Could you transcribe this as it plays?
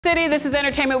City, this is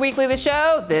Entertainment Weekly, the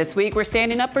show. This week, we're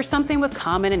standing up for something with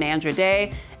Common and Andra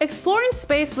Day, exploring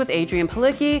space with Adrianne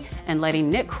Palicki, and letting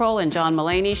Nick Kroll and John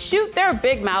Mulaney shoot their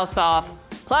big mouths off.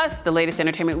 Plus, the latest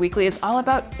Entertainment Weekly is all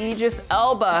about Idris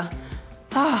Elba.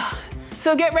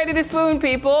 So get ready to swoon,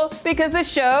 people, because the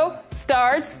show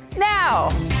starts now.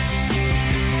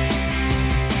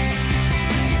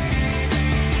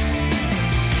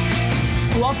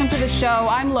 Welcome to the show.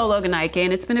 I'm Lolo Ganaike,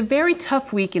 and it's been a very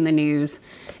tough week in the news.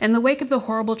 In the wake of the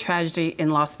horrible tragedy in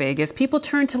Las Vegas, people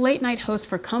turned to late-night hosts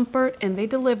for comfort, and they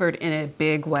delivered in a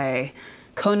big way.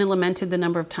 Conan lamented the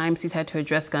number of times he's had to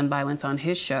address gun violence on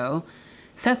his show.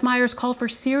 Seth Meyers called for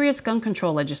serious gun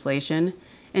control legislation.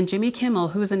 And Jimmy Kimmel,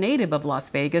 who is a native of Las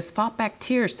Vegas, fought back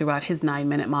tears throughout his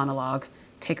 9-minute monologue.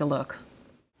 Take a look.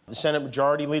 The Senate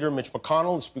Majority Leader, Mitch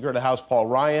McConnell, and Speaker of the House, Paul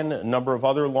Ryan, a number of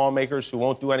other lawmakers who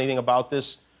won't do anything about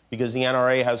this because the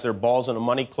NRA has their balls in a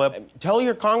money clip. Tell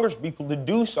your congresspeople to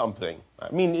do something. I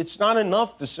mean, it's not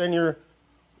enough to send your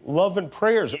love and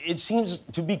prayers. It seems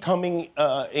to be becoming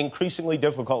increasingly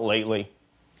difficult lately.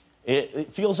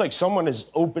 It feels like someone has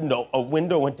opened a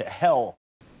window into hell.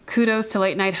 Kudos to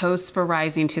late-night hosts for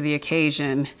rising to the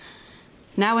occasion.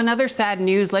 Now, another sad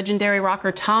news. Legendary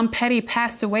rocker Tom Petty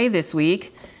passed away this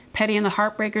week. Petty and the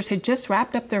Heartbreakers had just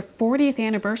wrapped up their 40th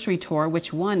anniversary tour,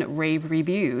 which won rave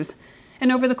reviews.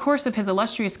 And over the course of his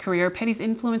illustrious career, Petty's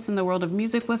influence in the world of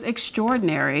music was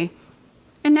extraordinary.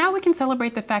 And now we can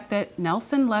celebrate the fact that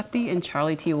Nelson Lefty and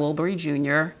Charlie T. Wilbury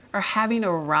Jr. are having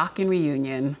a rockin'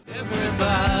 reunion.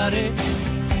 Everybody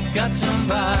got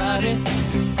somebody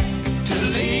to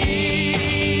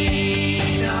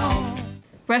lean on.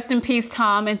 Rest in peace,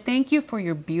 Tom, and thank you for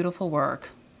your beautiful work.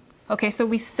 Okay, so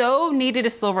we so needed a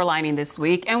silver lining this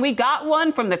week, and we got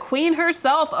one from the queen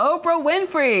herself, Oprah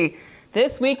Winfrey.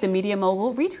 This week, the media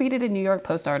mogul retweeted a New York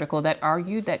Post article that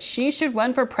argued that she should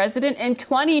run for president in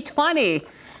 2020.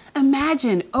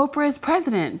 Imagine Oprah as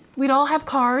president. We'd all have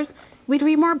cars, we'd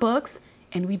read more books,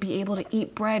 and we'd be able to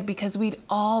eat bread because we'd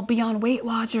all be on Weight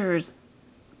Watchers.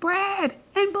 Bread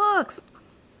and books.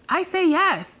 I say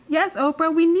yes. Yes,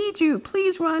 Oprah, we need you.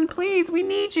 Please run, please, we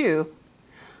need you.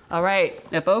 All right,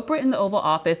 if Oprah in the Oval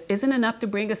Office isn't enough to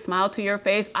bring a smile to your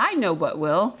face, I know what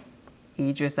will.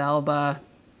 Idris Elba.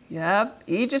 Yep,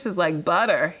 Idris is like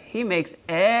butter. He makes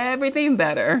everything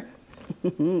better.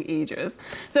 Idris.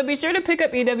 So be sure to pick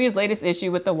up EW's latest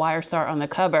issue with the Wire star on the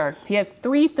cover. He has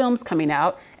 3 films coming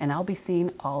out, and I'll be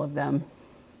seeing all of them.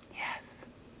 Yes.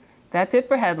 That's it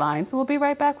for headlines. We'll be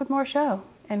right back with more show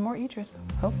and more Idris,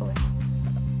 hopefully.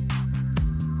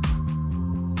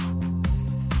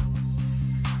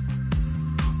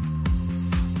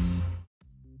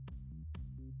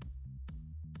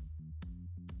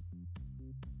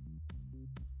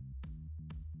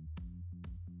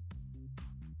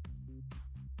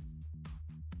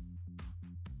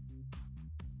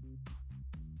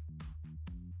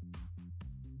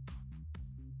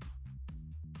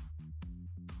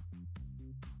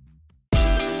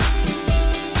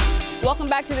 Welcome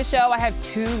back to the show. I have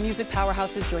 2 music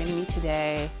powerhouses joining me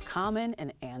today, Common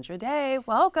and Andra Day.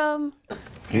 Welcome.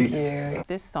 Thank you.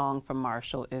 This song from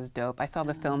Marshall is dope. I saw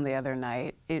the film the other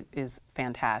night. It is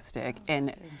fantastic.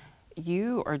 And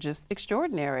you are just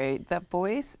extraordinary. That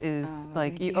voice is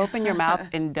like, you open your mouth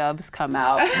and doves come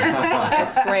out.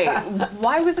 That's great.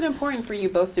 Why was it important for you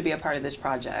both to be a part of this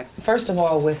project? First of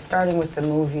all, starting with the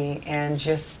movie and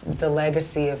just the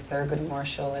legacy of Thurgood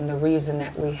Marshall and the reason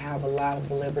that we have a lot of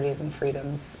the liberties and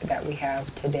freedoms that we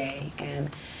have today, and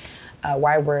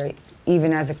why we're,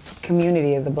 even as a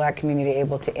community, as a Black community,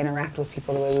 able to interact with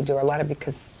people the way we do, a lot of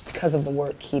because of the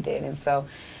work he did. And so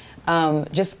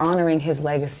just honoring his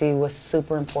legacy was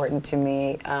super important to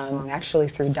me, actually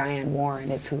through Diane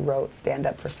Warren, is who wrote Stand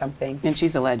Up for Something. And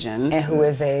she's a legend. And who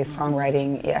is a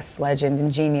songwriting, yes, legend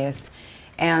and genius.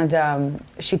 And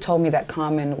she told me that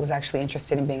Common was actually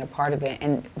interested in being a part of it.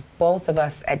 And both of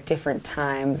us at different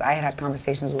times, I had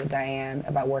conversations with Diane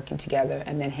about working together,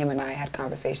 and then him and I had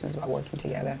conversations about working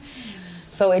together.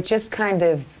 So it just kind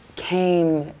of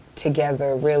came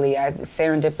together, really,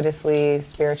 serendipitously,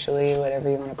 spiritually, whatever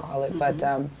you want to call it. But,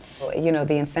 you know,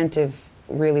 the incentive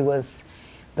really was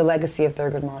the legacy of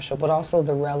Thurgood Marshall, but also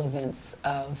the relevance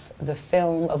of the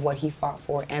film, of what he fought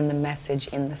for, and the message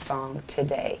in the song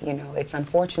today. You know, it's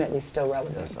unfortunately still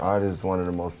relevant. Yes, art is one of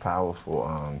the most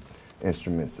powerful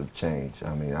instruments of change.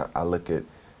 I mean, I look at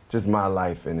just my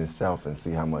life in itself and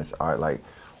see how much art, like,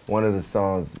 one of the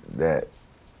songs that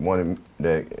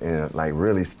like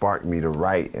really sparked me to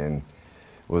write and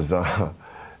was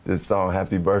this song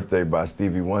Happy Birthday by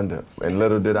Stevie Wonder. And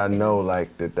little did I know,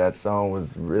 like, that song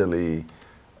was really,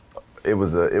 it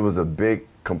was a big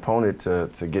component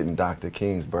to getting Dr.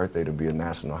 King's birthday to be a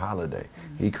national holiday.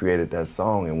 He created that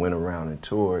song and went around and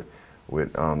toured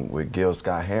with Gil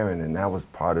Scott-Heron, and that was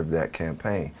part of that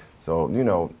campaign. So, you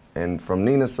know, and from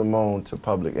Nina Simone to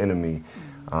Public Enemy,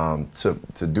 to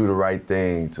Do the Right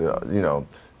Thing, to, you know,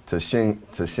 to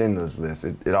Schindler's List,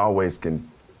 it always can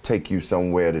take you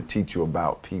somewhere to teach you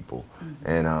about people.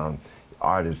 And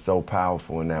art is so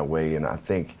powerful in that way, and I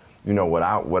think, you know, what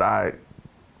I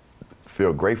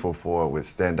feel grateful for with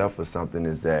Stand Up for Something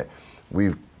is that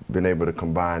we've been able to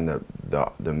combine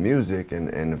the music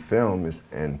and the film,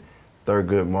 and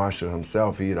Thurgood Marshall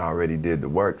himself, he had already did the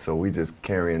work, so we just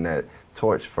carrying that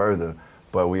torch further,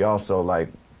 but we also like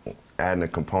adding a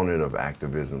component of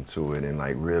activism to it, and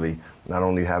like really not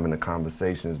only having the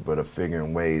conversations, but of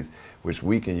figuring ways which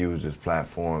we can use this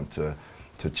platform to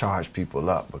charge people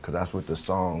up, because that's what the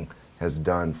song has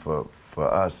done for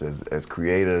us as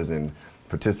creators and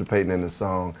participating in the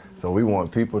song. So we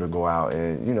want people to go out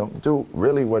and, you know, do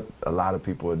really what a lot of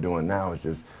people are doing now, is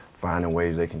just finding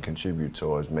ways they can contribute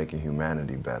towards making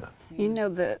humanity better. You know,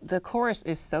 the chorus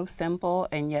is so simple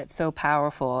and yet so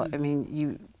powerful. I mean,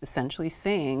 you essentially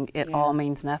sing, it all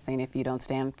means nothing if you don't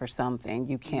stand for something.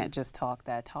 You can't just talk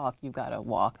that talk, you've got to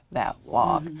walk that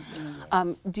walk.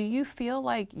 Do you feel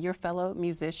like your fellow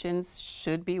musicians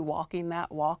should be walking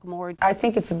that walk more? I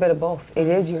think it's a bit of both. It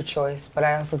is your choice, but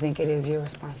I also think it is your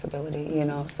responsibility, you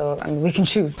know? So, I mean, we can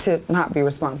choose to not be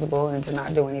responsible and to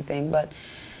not do anything, but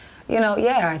you know,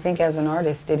 yeah, I think as an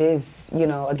artist it is, you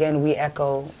know, again, we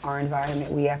echo our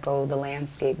environment, we echo the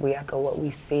landscape, we echo what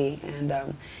we see,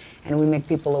 and we make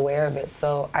people aware of it.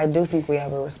 So I do think we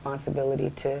have a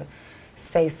responsibility to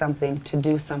say something, to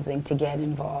do something, to get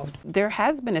involved. There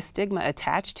has been a stigma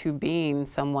attached to being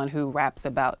someone who raps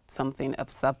about something of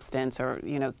substance, or,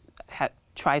 you know,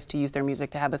 tries to use their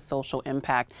music to have a social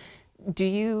impact. Do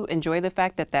you enjoy the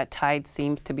fact that that tide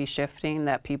seems to be shifting,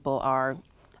 that people are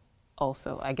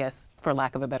also, I guess, for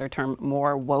lack of a better term,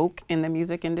 more woke in the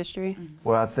music industry?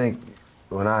 Well, I think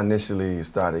when I initially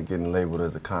started getting labeled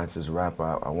as a conscious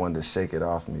rapper, I wanted to shake it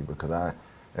off me, because I,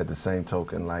 at the same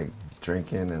token, like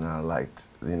drinking, and I liked,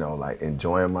 you know, like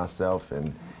enjoying myself,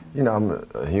 and, you know, I'm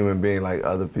a human being like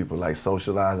other people, like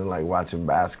socializing, like watching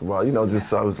basketball, you know, just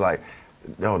so I was like,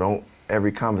 no,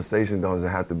 every conversation doesn't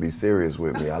have to be serious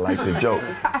with me. I like to joke,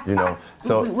 you know.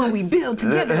 So when we build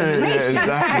together as a nation.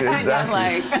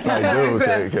 Exactly. It's like,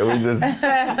 dude, can we just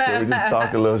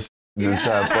talk a little shit, just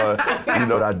have fun? You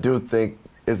know, I do think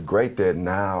it's great that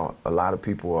now a lot of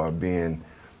people are being,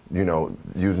 you know,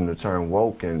 using the term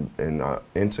woke and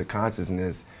into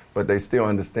consciousness, but they still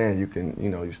understand you can, you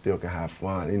know, you still can have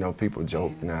fun. You know, people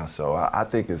joke now, so I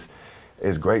think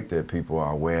it's great that people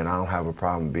are aware, and I don't have a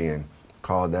problem being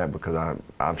called that, because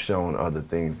I've shown other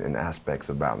things and aspects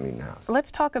about me now.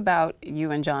 Let's talk about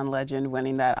you and John Legend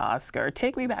winning that Oscar.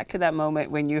 Take me back to that moment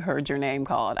when you heard your name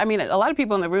called. I mean, a lot of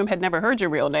people in the room had never heard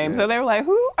your real name, so they were like,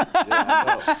 who?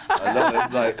 Yeah, I know.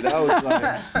 It's like,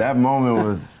 that moment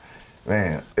was,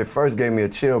 man, it first gave me a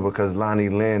chill, because Lonnie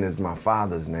Lynn is my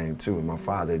father's name too, and my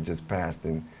father had just passed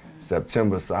in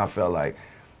September, so I felt like,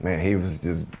 man, he was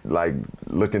just like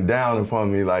looking down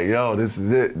upon me like, yo, this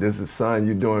is it. This is, son,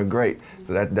 you're doing great.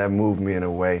 So that moved me in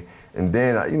a way. And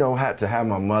then, you know, had to have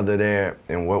my mother there,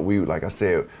 and what we, like I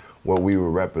said, what we were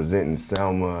representing,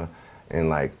 Selma, and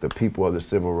like the people of the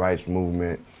civil rights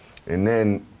movement. And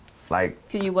then, like,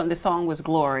 The song was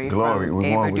Glory. Glory. From We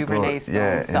Ava won with Glory. DuVernay's film,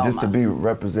 Yeah, Selma. and just to be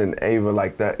representing Ava,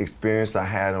 like that experience I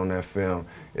had on that film,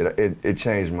 it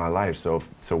changed my life. So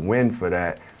to win for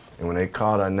that, and when they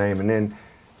called her name, and then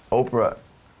Oprah,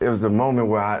 it was a moment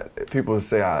where people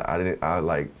say I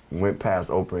like went past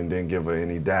Oprah and didn't give her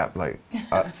any dap. Like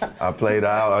I played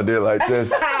out, I did like this.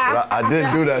 But I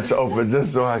didn't do that to Oprah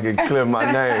just so I could clear my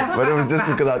name. But it was just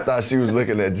because I thought she was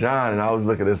looking at John and I was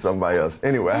looking at somebody else.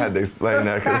 Anyway, I had to explain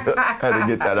that, because I had to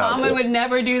get that out. Common would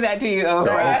never do that to you,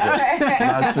 Oprah. So, Oprah.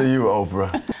 Not to you,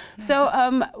 Oprah. So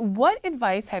what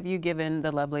advice have you given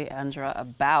the lovely Andra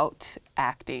about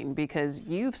acting? Because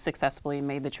you've successfully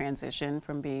made the transition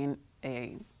from being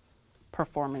a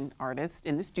performing artist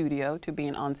in the studio to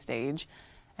being on stage.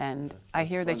 And I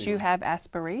hear that you have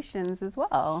aspirations as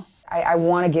well. I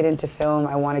want to get into film.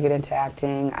 I want to get into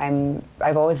acting.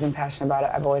 I've always been passionate about it.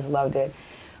 I've always loved it.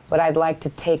 But I'd like to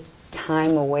take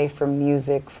time away from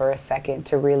music for a second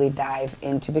to really dive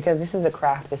into, because this is a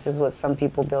craft. This is what some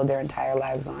people build their entire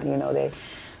lives on. You know,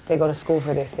 they go to school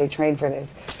for this, they train for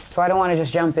this. So I don't want to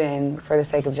just jump in for the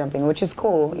sake of jumping, which is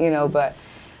cool, you know, but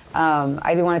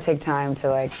I do want to take time to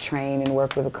like train and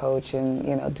work with a coach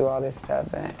and do all this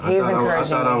stuff. And he's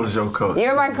encouraging. I thought I was your coach.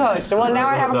 You're my coach. Well, now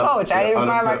I have a coach. I didn't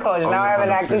find my coach. Now I have an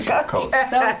acting coach.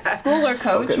 So, school or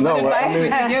coach? Okay, what advice would you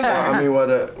give her? I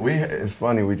mean, it's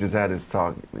funny. We just had this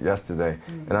talk yesterday,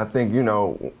 and I think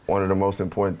one of the most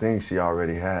important things she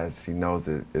already has. She knows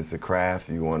that it's a craft.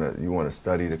 You wanna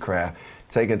study the craft.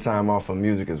 Taking time off of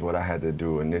music is what I had to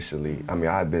do initially. I mean,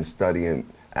 I had been studying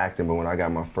acting, but when I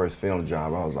got my first film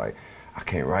job, I was like, I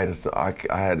can't write it, so I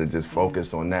had to just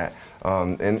focus on that.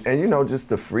 And just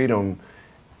the freedom.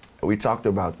 We talked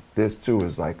about this too,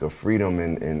 is like a freedom,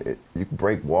 and you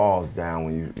break walls down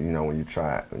when you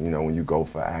try, when you go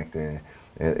for acting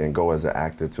and go as an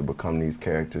actor to become these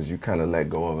characters. You kind of let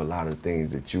go of a lot of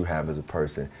things that you have as a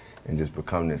person and just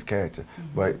become this character.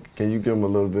 But can you give them a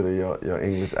little bit of your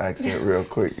English accent real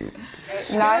quick?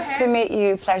 Nice to meet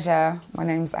you. Pleasure. My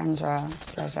name's Andra.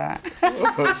 Pleasure.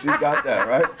 She got that,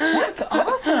 right? That's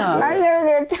awesome. I'm never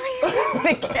going to tell you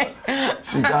again.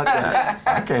 She got that.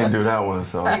 I can't do that one,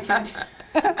 so.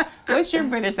 What's your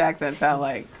British accent sound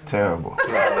like? Terrible.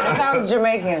 It sounds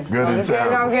Jamaican. Good and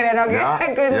terrible. Don't get it. Yeah,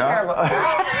 Good and yeah. terrible.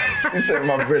 You said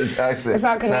my British accent It's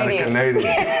not sounded Canadian.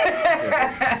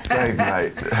 Save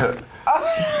night.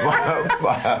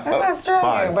 That's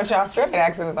Australian, but your Australian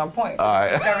accent is on point. All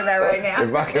right. Cover that right now.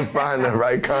 If I can find the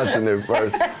right consonant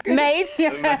first. Mates,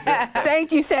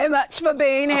 thank you so much for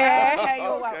being here.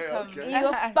 You're welcome. Okay. You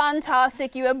were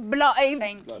fantastic. You were bloody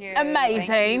Thank you. amazing.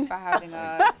 Thank you for having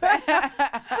us.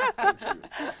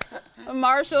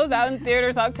 Marshall's out in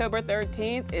theaters October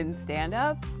 13th in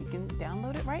stand-up. You can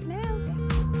download it right now.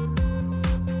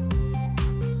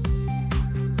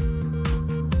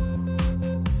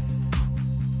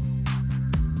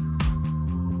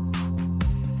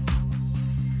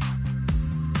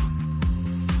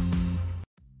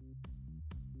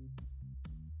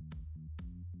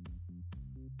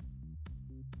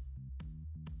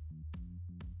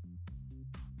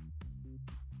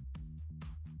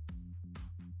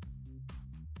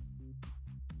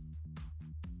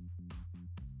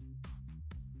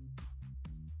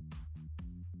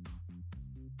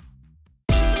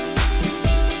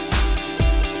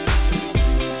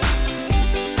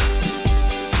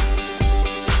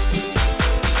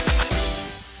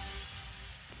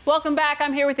 Welcome back.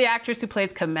 I'm here with the actress who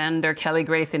plays Commander Kelly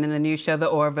Grayson in the new show, The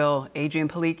Orville, Adrianne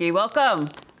Palicki. Welcome.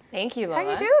 Thank you, Lola.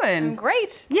 How you doing? I'm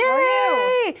great. Yay! How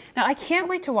are you? Now, I can't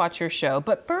wait to watch your show,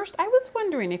 but first, I was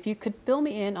wondering if you could fill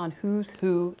me in on who's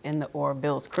who in the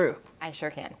Orville's crew. I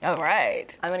sure can. All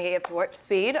right. I'm going to get you up to warp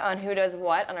speed on who does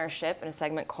what on our ship in a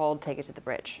segment called Take It to the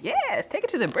Bridge. Yes, take it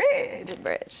to the bridge. To the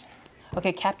bridge.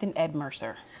 Okay, Captain Ed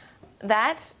Mercer.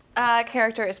 That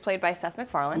character is played by Seth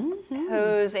MacFarlane,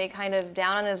 who's a kind of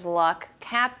down-on-his-luck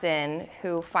captain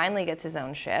who finally gets his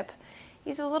own ship.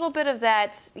 He's a little bit of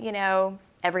that,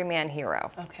 everyman hero.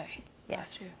 Okay.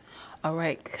 Yes. All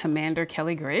right, Commander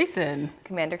Kelly Grayson.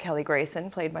 Commander Kelly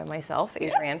Grayson, played by myself,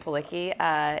 Adrianne Palicki,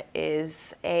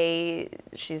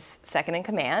 she's second in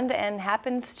command and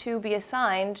happens to be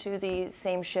assigned to the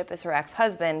same ship as her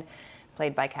ex-husband,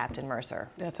 played by Captain Mercer.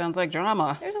 That sounds like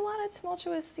drama. There's a lot of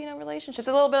tumultuous, relationships.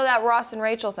 A little bit of that Ross and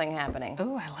Rachel thing happening.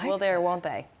 Oh, I like Will there, won't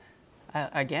they?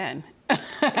 Again.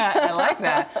 I like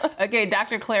that. Okay,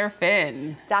 Dr. Claire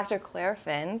Finn. Dr. Claire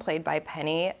Finn, played by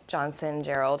Penny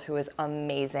Johnson-Gerald, who is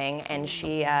amazing, and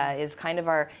she is kind of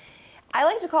I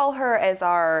like to call her as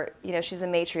our, she's the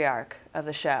matriarch of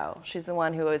the show. She's the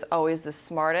one who is always the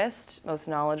smartest, most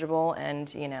knowledgeable, and,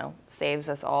 saves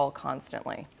us all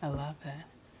constantly. I love that.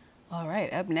 All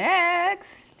right, up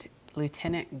next,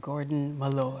 Lieutenant Gordon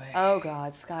Malloy. Oh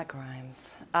God, Scott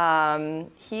Grimes.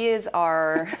 He is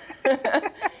our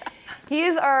he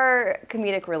is our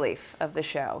comedic relief of the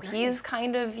show. He's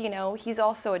kind of, he's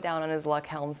also a down on his luck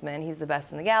helmsman. He's the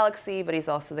best in the galaxy, but he's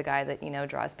also the guy that,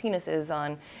 draws penises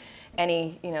on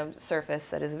any, surface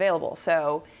that is available.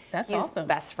 So That's he's awesome.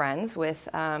 best friends with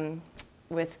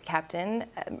Captain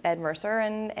Ed Mercer,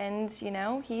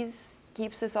 and he's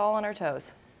keeps us all on our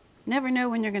toes. Never know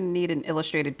when you're going to need an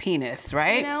illustrated penis,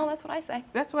 right? That's what I say.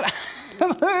 That's what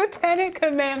Lieutenant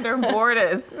Commander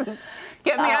Bordas.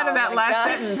 Get me out of that last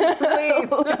sentence,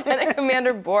 please. Lieutenant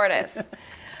Commander Bordas,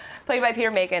 played by Peter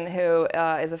Macon, who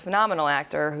is a phenomenal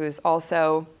actor, who's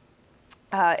also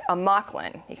a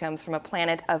Moclan. He comes from a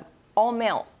planet of all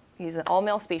male. He's an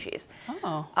all-male species.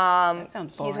 Oh, that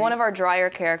sounds boring. He's one of our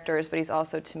drier characters, but he's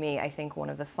also, to me, I think, one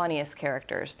of the funniest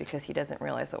characters because he doesn't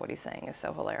realize that what he's saying is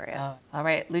so hilarious. Oh. All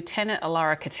right, Lieutenant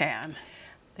Alara Katan.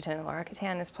 Lieutenant Alara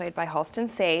Katan is played by Halston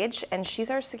Sage, and she's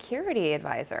our security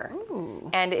advisor. Ooh.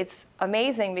 And it's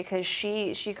amazing because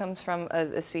she comes from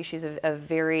a species of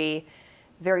very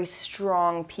very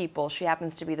strong people. She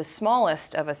happens to be the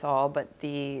smallest of us all, but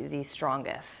the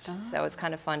strongest. So it's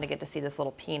kind of fun to get to see this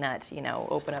little peanut, you know,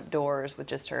 open up doors with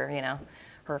just her, you know,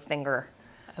 her finger.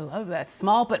 I love that.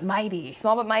 Small but mighty.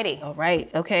 Small but mighty. All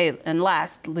right. Okay. And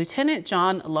last, Lieutenant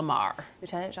John Lamar.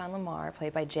 Lieutenant John Lamar,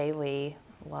 played by Jay Lee.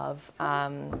 Love.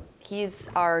 He's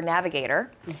our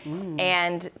navigator,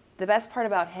 and the best part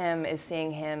about him is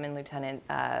seeing him and Lieutenant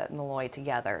Malloy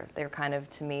together. They're kind of,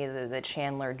 to me, the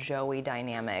Chandler-Joey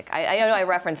dynamic. I know I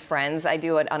reference Friends. I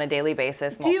do it on a daily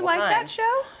basis. Do you like that show?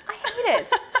 I hate it.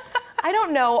 I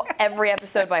don't know every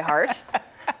episode by heart.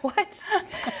 What?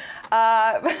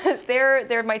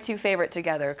 They're my two favorite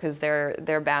together because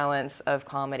their balance of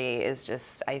comedy is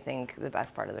just, I think, the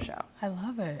best part of the show. I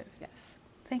love it. Yes.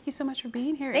 Thank you so much for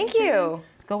being here. Thank Adrianne. you.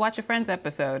 Go watch a Friends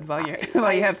episode while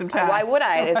you have some time. Why would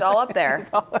I? It's all up there. It's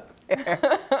all up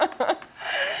there.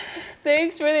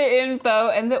 Thanks for the info.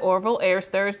 And the Orville airs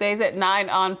Thursdays at 9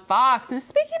 on Fox. And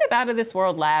speaking of out of this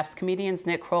world laughs, comedians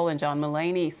Nick Kroll and John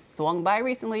Mulaney swung by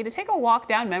recently to take a walk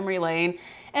down memory lane,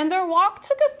 and their walk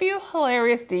took a few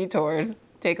hilarious detours.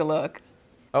 Take a look.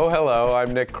 Oh, hello,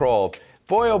 I'm Nick Kroll.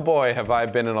 Boy, oh boy, have I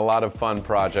been in a lot of fun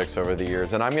projects over the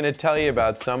years, and I'm going to tell you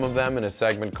about some of them in a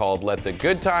segment called Let the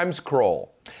Good Times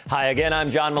Kroll. Hi again,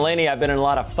 I'm John Mulaney. I've been in a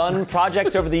lot of fun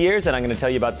projects over the years, and I'm going to tell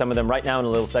you about some of them right now in a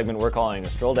little segment we're calling a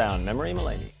Stroll Down Memory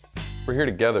Mulaney. We're here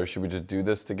together. Should we just do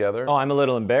this together? Oh, I'm a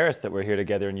little embarrassed that we're here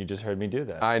together and you just heard me do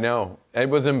that. I know. It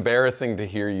was embarrassing to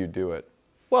hear you do it.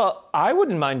 Well, I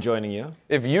wouldn't mind joining you.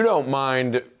 If you don't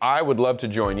mind, I would love to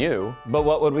join you. But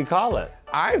what would we call it?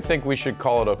 I think we should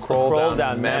call it a Kroll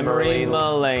Down Memory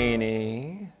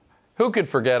Mulaney. Who could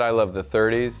forget I love the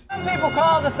 30s? Some people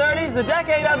call the 30s the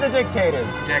decade of the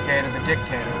dictators. Decade of the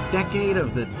dictator. Decade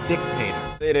of the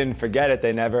dictator. They didn't forget it.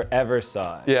 They never, ever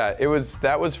saw it. Yeah,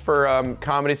 that was for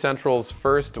Comedy Central's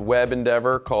first web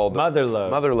endeavor called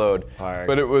Motherlode.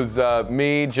 But it was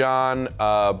me, John,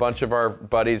 a bunch of our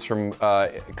buddies from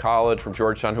college, from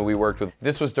Georgetown, who we worked with.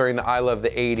 This was during the I Love the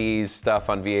 80s stuff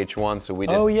on VH1, so we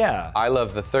did I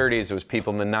Love the 30s. It was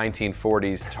people in the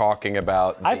 1940s talking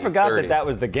about I forgot 30s. that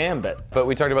was the gambit. But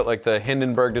we talked about like the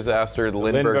Hindenburg disaster, the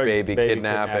Lindbergh baby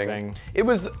kidnapping. It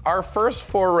was our first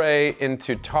foray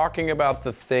into talking about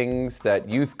the things that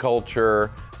youth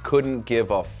culture couldn't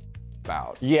give a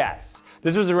about. Yes.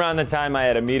 This was around the time I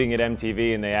had a meeting at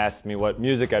MTV and they asked me what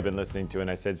music I've been listening to,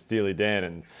 and I said Steely Dan,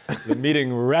 and the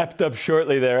meeting wrapped up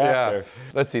shortly thereafter.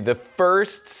 Yeah. Let's see, the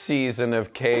first season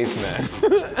of Cavemen.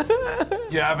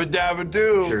 Yabba dabba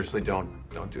doo. Seriously, don't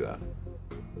do that.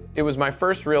 It was my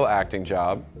first real acting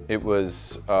job. It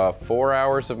was 4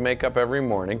 hours of makeup every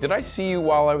morning. Did I see you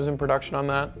while I was in production on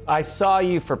that? I saw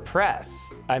you for press.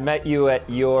 I met you at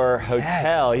your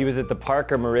hotel. Yes. He was at the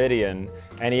Parker Meridian,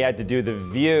 and he had to do The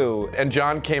View. And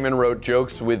John came and wrote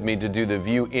jokes with me to do The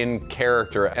View in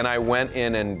character. And I went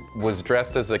in and was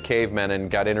dressed as a caveman and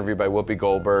got interviewed by Whoopi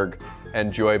Goldberg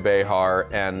and Joy Behar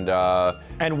and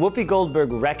Whoopi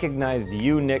Goldberg recognized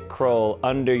you, Nick Kroll,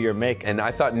 under your makeup. And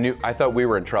I thought we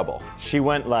were in trouble. She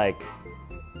went like,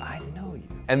 I know you.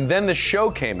 And then the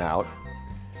show came out,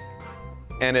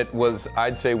 and it was,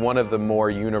 I'd say, one of the more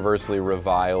universally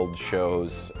reviled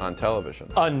shows on television.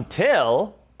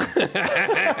 Until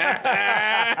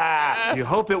you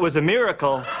hope it was a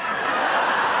miracle.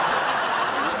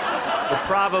 But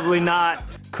probably not.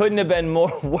 Couldn't have been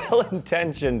more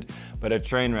well-intentioned, but a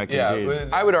train wreck indeed. Yeah,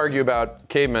 I would argue about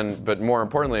Cavemen, but more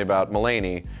importantly about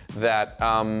Mulaney, that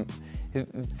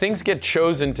things get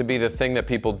chosen to be the thing that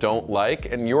people don't like,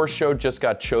 and your show just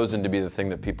got chosen to be the thing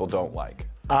that people don't like.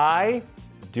 I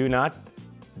do not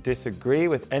disagree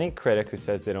with any critic who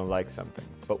says they don't like something,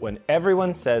 but when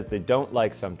everyone says they don't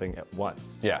like something at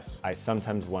once, yes, I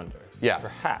sometimes wonder,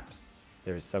 perhaps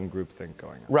there is some groupthink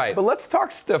going on. Right, but let's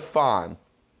talk Stefan.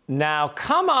 Now,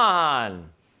 come on!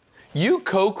 You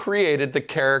co-created the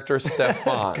character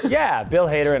Stefan. Yeah, Bill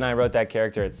Hader and I wrote that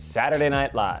character at Saturday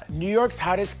Night Live. New York's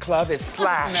hottest club is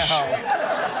Slash.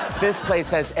 No. This place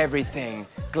has everything.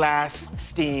 Glass,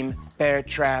 steam, bear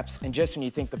traps, and just when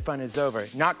you think the fun is over,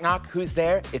 knock, knock, who's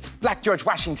there? It's Black George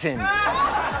Washington.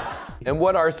 And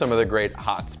what are some of the great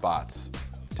hot spots?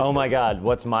 Oh my God,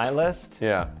 what's my list?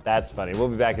 Yeah. That's funny. We'll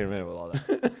be back in a minute with all that.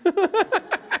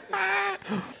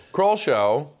 Kroll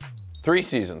Show, 3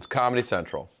 seasons, Comedy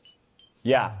Central.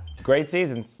 Yeah, great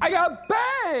seasons. I got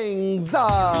bangs!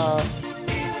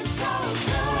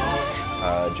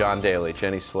 John Daly,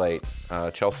 Jenny Slate,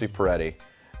 Chelsea Peretti,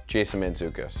 Jason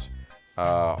Mantzoukas.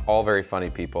 All very funny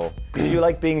people. Did you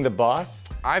like being the boss?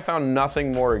 I found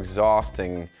nothing more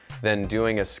exhausting than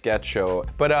doing a sketch show,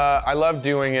 but I loved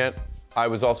doing it. I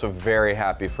was also very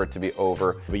happy for it to be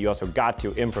over. But you also got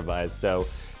to improvise, so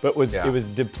but it was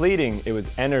depleting, it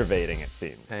was enervating, it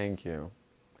seemed. Thank you.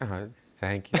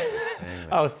 Thank you for saying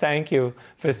that. Oh, thank you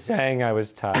for saying I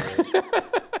was tired.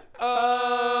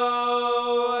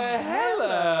 Oh,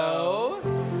 hello.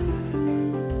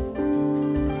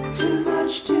 Too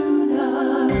much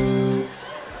tuna.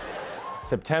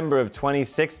 September of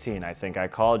 2016, I think, I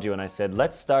called you and I said,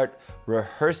 let's start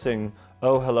rehearsing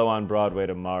Oh Hello on Broadway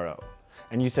tomorrow.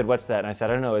 And you said, what's that? And I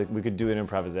said, I don't know, we could do an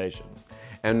improvisation.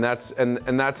 And that's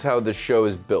how the show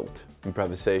is built,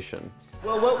 improvisation.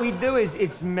 Well, what we do is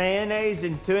it's mayonnaise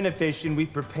and tuna fish, and we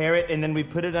prepare it, and then we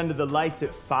put it under the lights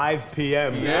at 5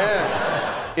 p.m.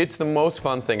 Yeah. It's the most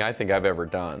fun thing I think I've ever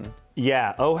done.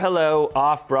 Yeah, Oh Hello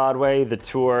off Broadway, the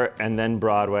tour, and then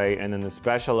Broadway, and then the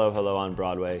special Oh Hello on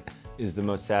Broadway is the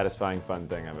most satisfying, fun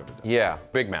thing I've ever done. Yeah,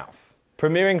 Big Mouth.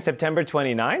 Premiering September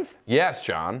 29th? Yes,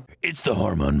 John. It's the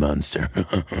hormone monster.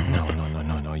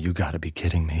 No, you gotta be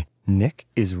kidding me. Nick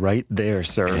is right there,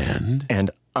 sir.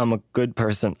 And I'm a good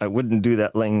person. I wouldn't do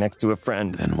that laying next to a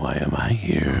friend. Then why am I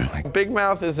here? Big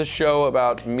Mouth is a show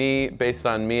about me, based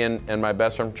on me and my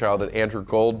best friend from childhood, Andrew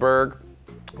Goldberg,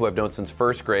 who I've known since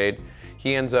first grade.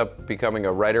 He ends up becoming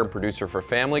a writer and producer for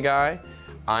Family Guy.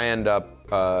 I end up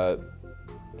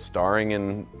starring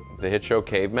in the hit show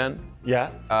Cavemen.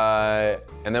 Yeah.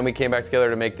 And then we came back together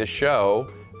to make this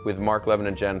show with Mark Levin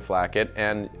and Jen Flackett,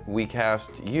 and we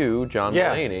cast you, John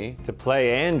Mulaney. To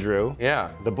play Andrew,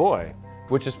 the boy.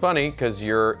 Which is funny, because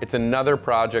it's another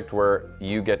project where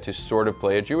you get to sort of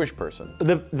play a Jewish person.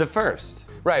 The first.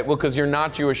 Right, well, because you're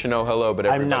not Jewish in Oh Hello, but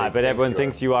everybody I'm not, but thinks everyone you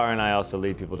thinks you are, and I also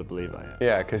lead people to believe I am.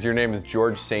 Yeah, because your name is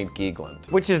George St. Geegland.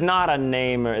 Which is not a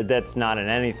name that's not an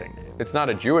anything name. It's not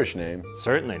a Jewish name.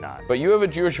 Certainly not. But you have a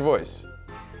Jewish voice.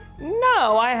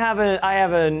 No, I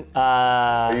haven't.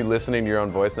 Are you listening to your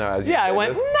own voice now as you say I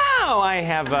went, this? no, I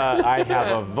have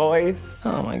a voice.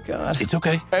 Oh my God. It's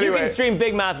okay. You can stream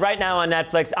Big Mouth right now on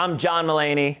Netflix. I'm John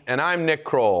Mulaney. And I'm Nick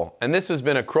Kroll. And this has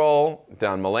been a Kroll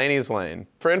down Mulaney's Lane.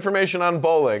 For information on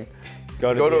bowling,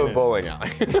 go to a bowling alley.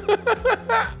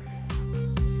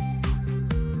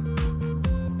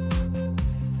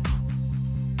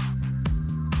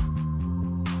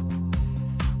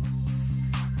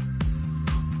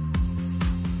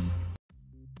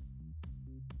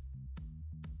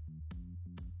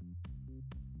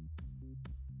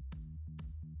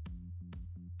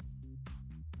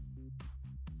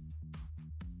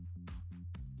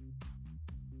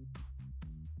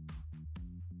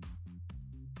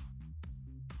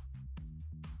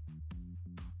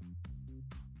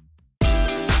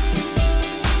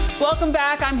 Welcome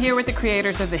back. I'm here with the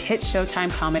creators of the hit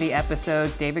Showtime comedy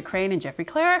episodes, David Crane and Jeffrey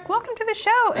Klarik. Welcome to the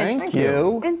show. Thank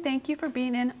you. And thank you for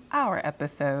being in our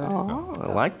episode. Oh,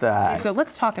 I like that. So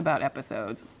let's talk about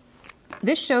episodes.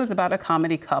 This show's about a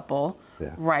comedy couple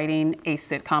writing a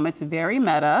sitcom. It's very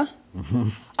meta.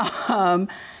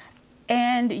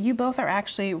 And you both are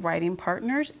actually writing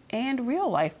partners and real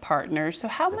life partners. So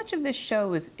how much of this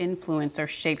show is influenced or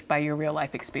shaped by your real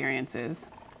life experiences?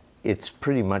 It's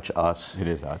pretty much us. It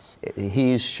is us.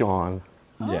 He's Sean.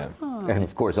 Yeah. And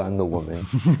of course, I'm the woman,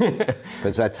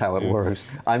 because that's how it works.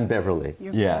 I'm Beverly.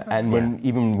 Yeah, and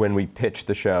even when we pitched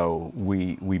the show,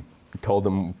 we told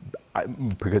them,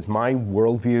 because my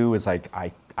worldview is like,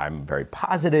 I'm very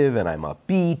positive and I'm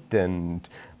upbeat and...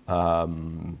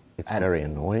 it's very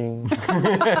annoying.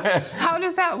 How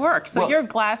does that work? So you're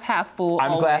glass half full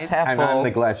I'm always. glass half full. And I'm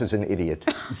the glass is an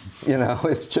idiot. You know,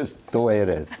 it's just the way it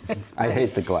is. I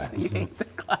hate the glass. You hate the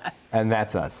glass. And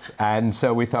that's us. And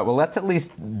so we thought, well, let's at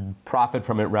least profit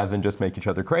from it rather than just make each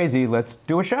other crazy. Let's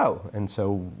do a show. And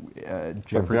so Jeffrey...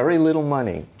 For very little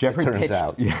money, Jeffrey it turns pitched,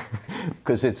 out.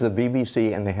 Because it's the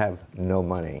BBC and they have no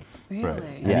money. Really? Right.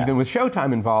 And even with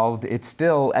Showtime involved, it's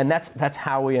still... And that's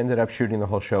how we ended up shooting the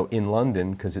whole show in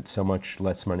London, because it's so much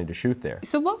less money to shoot there.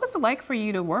 So what was it like for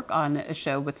you to work on a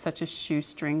show with such a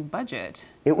shoestring budget?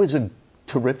 It was a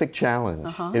terrific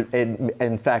challenge.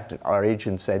 In fact, our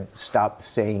agent said, stop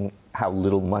saying how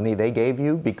little money they gave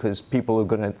you, because people are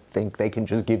going to think they can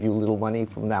just give you little money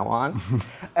from now on.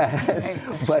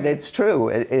 But it's true.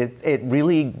 It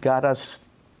really got us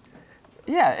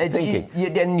thinking.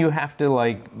 And you have to,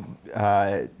 like,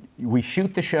 we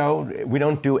shoot the show. We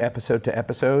don't do episode to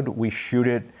episode. We shoot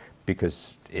it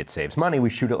because it saves money. We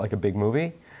shoot it like a big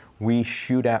movie. We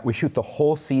shoot the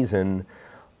whole season.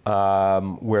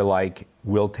 Where, like,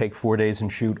 we'll take 4 days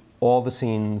and shoot all the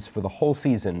scenes for the whole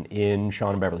season in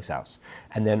Sean and Beverly's house.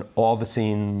 And then all the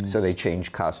scenes... So they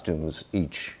change costumes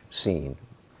each scene.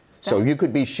 So you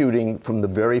could be shooting from the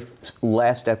very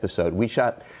last episode. We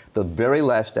shot the very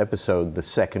last episode, the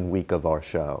second week of our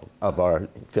show, of our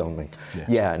filming.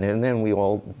 Yeah, and then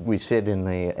we sit in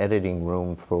the editing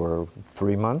room for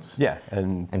 3 months. Yeah,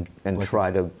 and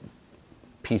try to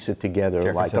piece it together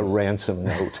Jeffrey like a says. ransom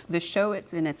note. The show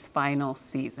is in its final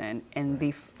season, and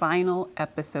the final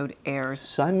episode airs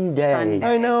Sunday.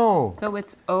 I know. So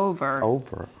it's over.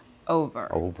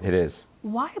 Over. It is.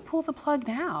 Why pull the plug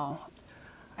now?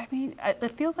 I mean,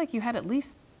 it feels like you had at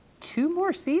least 2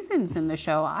 more seasons in the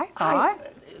show, I thought.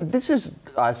 This is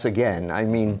us again. I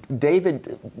mean,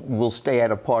 David will stay at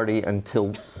a party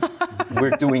until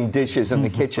we're doing dishes in the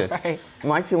kitchen. Right.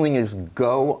 My feeling is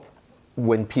go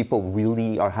when people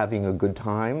really are having a good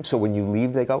time. So when you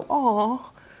leave, they go,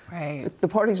 oh, right. The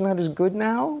party's not as good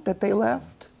now that they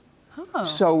left. Oh,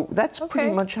 so that's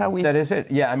pretty much how we... That is it.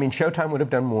 Yeah, I mean, Showtime would have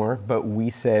done more, but we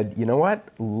said, you know what?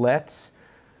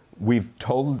 We've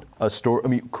told a story. I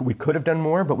mean, we could have done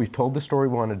more, but we've told the story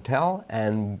we wanted to tell,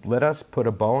 and let us put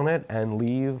a bow in it and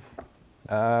leave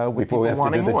with before we have to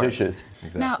do the more. dishes.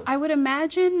 Exactly. Now, I would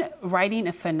imagine writing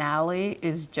a finale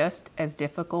is just as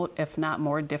difficult, if not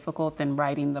more difficult, than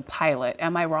writing the pilot.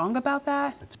 Am I wrong about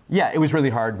that? Yeah, it was really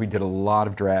hard. We did a lot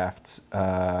of drafts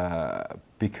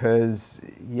because,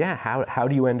 yeah, how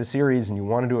do you end a series and you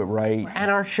want to do it right?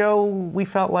 And our show, we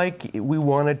felt like we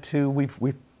wanted to,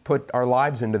 we've put our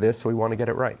lives into this, so we want to get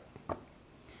it right.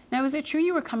 Now, is it true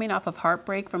you were coming off of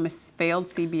heartbreak from a failed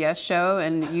CBS show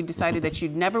and you decided that you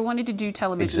never wanted to do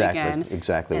television again?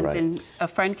 Exactly right. And then a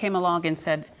friend came along and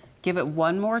said, give it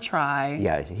one more try.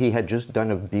 Yeah, he had just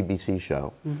done a BBC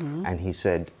show, and he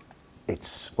said,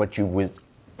 it's what you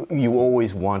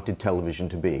always wanted television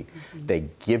to be. They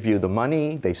give you the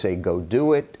money, they say go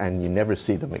do it, and you never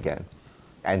see them again.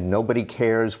 And nobody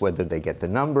cares whether they get the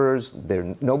numbers,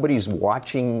 nobody's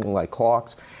watching like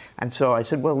hawks. And so I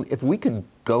said, well, if we could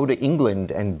go to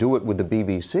England and do it with the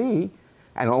BBC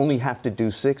and only have to do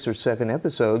 6 or 7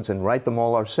 episodes and write them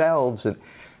all ourselves.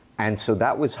 And so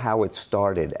that was how it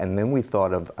started. And then we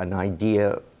thought of an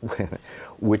idea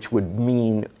which would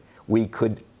mean we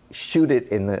could shoot it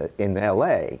in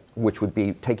LA, which would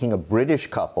be taking a British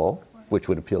couple, which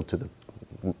would appeal to the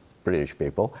British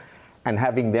people, and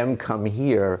having them come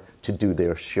here to do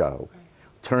their show.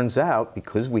 Turns out,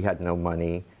 because we had no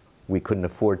money, we couldn't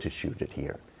afford to shoot it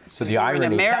here. So the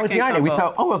irony, that was the irony. We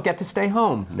thought, oh, we'll get to stay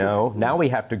home. No, now we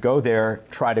have to go there,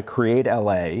 try to create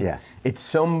LA. Yeah. It's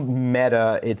so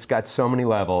meta, it's got so many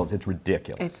levels, it's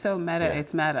ridiculous. It's so meta,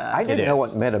 it's meta. I didn't know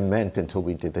what meta meant until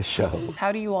we did the show.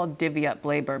 How do you all divvy up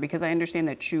labor? Because I understand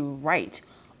that you write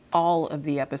all of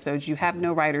the episodes. You have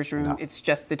no writer's room, it's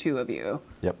just the 2 of you.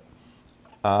 Yep.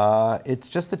 It's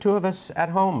just the 2 of us at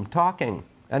home talking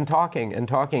and talking and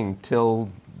talking till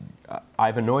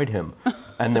I've annoyed him,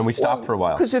 and then we stop for a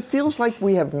while. Because it feels like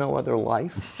we have no other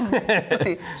life.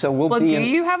 So we'll be do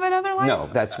you have another life? No,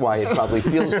 that's why it probably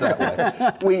feels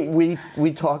that way.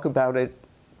 We talk about it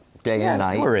day and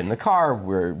night. We're in the car,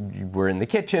 we're in the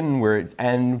kitchen,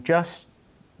 and just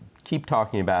keep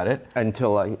talking about it.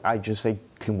 Until I just say,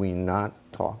 can we not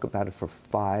talk about it for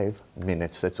 5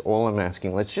 minutes? That's all I'm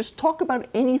asking. Let's just talk about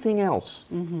anything else.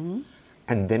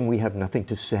 And then we have nothing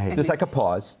to say. Just like a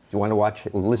pause. You want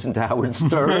to listen to Howard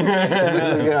Stern?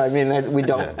 I mean, we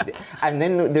don't. And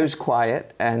then there's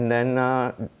quiet, and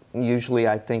then usually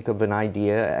I think of an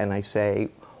idea, and I say,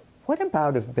 what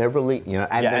about if Beverly,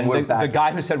 and then we're back. The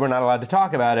guy who said we're not allowed to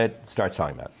talk about it starts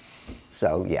talking about it.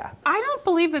 So, yeah. I don't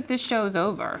believe that this show's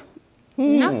over.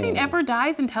 Nothing ever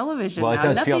dies in television. Well, it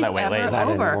does feel that way Nothing's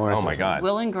lately. ever over. Oh my God.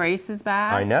 Will and Grace is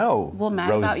back. I know. Well, mad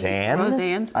Roseanne. about you.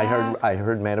 Roseanne's back. I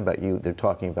heard Mad About You. They're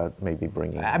talking about maybe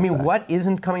bringing. I mean, back. what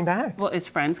isn't coming back? Well, is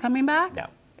Friends coming back? No.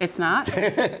 It's not?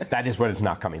 That is what is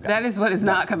not coming back. That is what is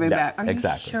not coming No, back. Are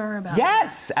exactly. you sure about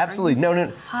Yes, that? absolutely.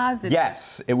 No. Positive?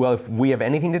 Yes. Well, if we have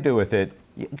anything to do with it,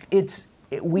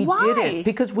 we Why? did it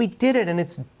because we did it and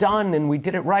it's done and we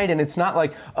did it right, and it's not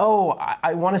like, oh,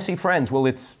 I want to see Friends. Well,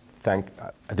 it's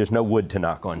there's no wood to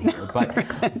knock on here,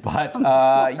 but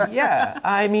yeah,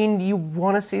 I mean, you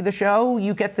want to see the show,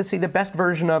 you get to see the best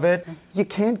version of it. You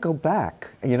can't go back.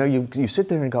 You sit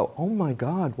there and go, oh my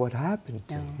God, what happened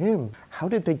to him? How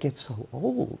did they get so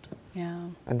old? Yeah.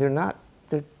 And they're not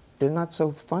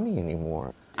so funny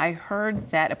anymore. I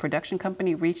heard that a production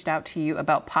company reached out to you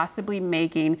about possibly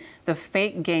making the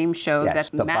fake game show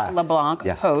that Matt LeBlanc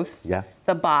hosts,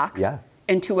 The Box,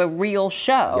 into a real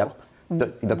show. Yep.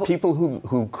 The people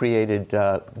who created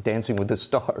Dancing with the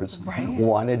Stars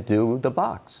want to do The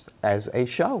Box as a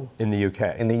show. In the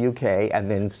UK. In the UK, and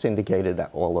then syndicated that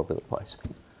all over the place.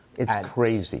 It's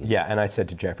crazy. Yeah, and I said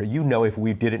to Jeffrey, if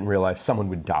we did it in real life, someone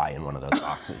would die in one of those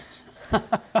boxes.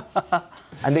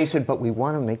 And they said, but we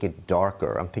want to make it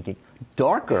darker. I'm thinking,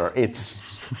 darker?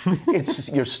 It's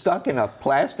you're stuck in a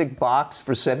plastic box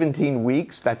for 17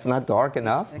 weeks. That's not dark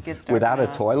enough without a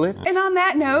toilet. And on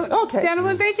that note,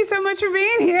 gentlemen, thank you so much for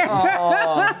being here.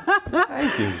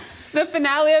 Thank you. The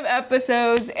finale of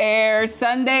episodes airs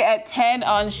Sunday at 10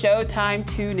 on Showtime.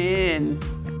 Tune in.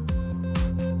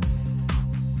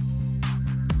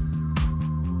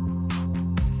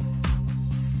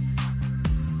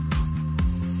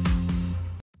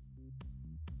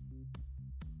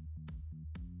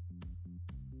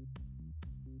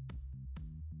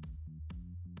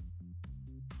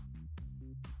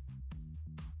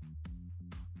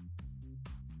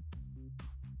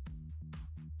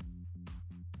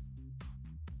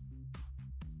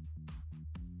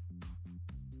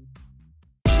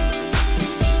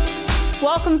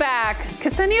 Welcome back.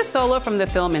 Ksenia Solo from the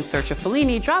film In Search of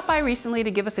Fellini dropped by recently to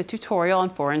give us a tutorial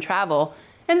on foreign travel.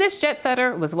 And this jet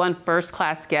setter was one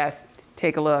first-class guest.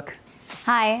 Take a look.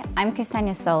 Hi, I'm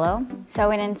Ksenia Solo. So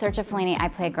in Search of Fellini, I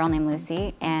play a girl named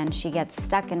Lucy, and she gets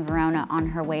stuck in Verona on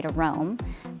her way to Rome.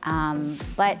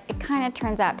 But it kind of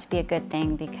turns out to be a good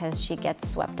thing because she gets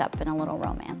swept up in a little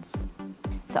romance.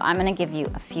 So I'm gonna give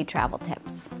you a few travel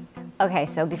tips. Okay,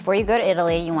 so before you go to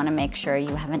Italy, you wanna make sure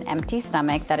you have an empty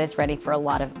stomach that is ready for a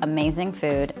lot of amazing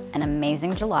food, an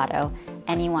amazing gelato,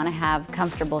 and you wanna have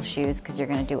comfortable shoes because you're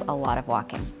gonna do a lot of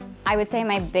walking. I would say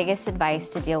my biggest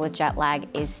advice to deal with jet lag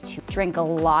is to drink a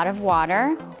lot of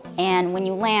water. And when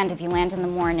you land, if you land in the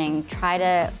morning, try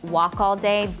to walk all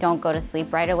day, don't go to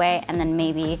sleep right away, and then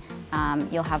maybe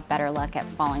you'll have better luck at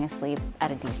falling asleep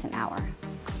at a decent hour.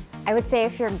 I would say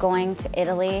if you're going to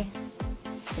Italy,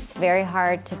 it's very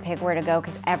hard to pick where to go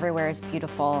because everywhere is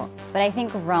beautiful. But I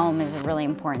think Rome is a really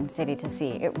important city to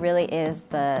see. It really is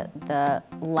the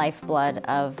lifeblood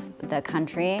of the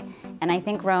country. And I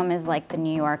think Rome is like the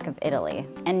New York of Italy.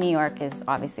 And New York is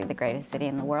obviously the greatest city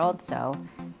in the world, so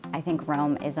I think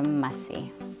Rome is a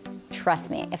must-see.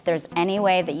 Trust me, if there's any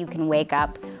way that you can wake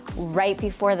up right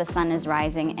before the sun is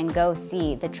rising and go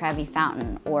see the Trevi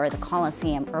Fountain or the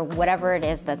Colosseum or whatever it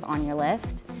is that's on your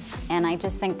list, and I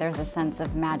just think there's a sense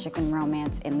of magic and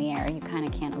romance in the air. You kind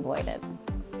of can't avoid it.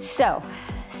 So,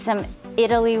 some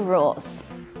Italy rules.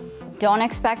 Don't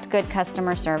expect good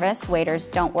customer service. Waiters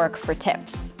don't work for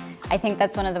tips. I think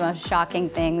that's one of the most shocking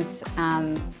things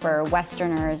for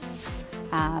Westerners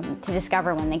to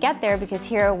discover when they get there, because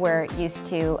here we're used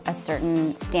to a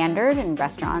certain standard in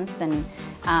restaurants, and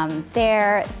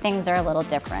there things are a little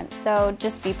different. So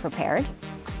just be prepared.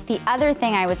 The other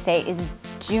thing I would say is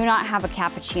do not have a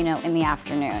cappuccino in the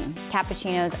afternoon.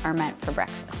 Cappuccinos are meant for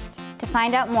breakfast. To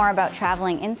find out more about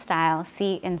traveling in style,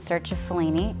 see In Search of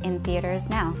Fellini in theaters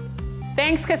now.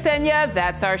 Thanks, Ksenia.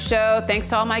 That's our show. Thanks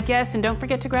to all my guests. And don't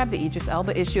forget to grab the Idris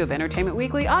Elba issue of Entertainment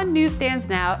Weekly on newsstands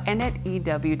now and at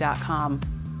EW.com.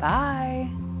 Bye.